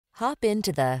Hop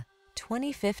into the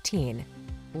 2015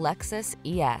 Lexus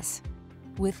ES.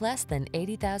 With less than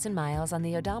 80,000 miles on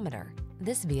the odometer,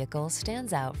 this vehicle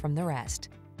stands out from the rest.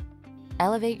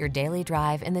 Elevate your daily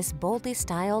drive in this boldly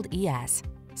styled ES.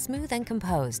 Smooth and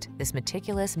composed, this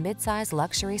meticulous midsize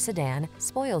luxury sedan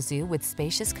spoils you with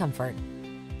spacious comfort.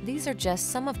 These are just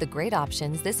some of the great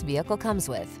options this vehicle comes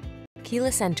with: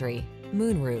 keyless entry,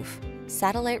 moonroof,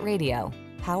 satellite radio,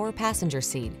 power passenger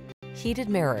seat, heated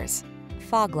mirrors,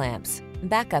 fog lamps,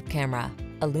 backup camera,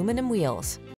 aluminum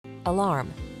wheels,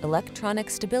 alarm, electronic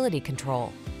stability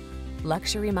control.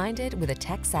 Luxury-minded with a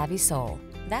tech-savvy soul.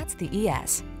 That's the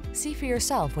ES. See for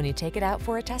yourself when you take it out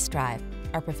for a test drive.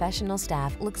 Our professional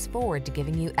staff looks forward to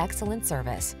giving you excellent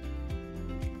service.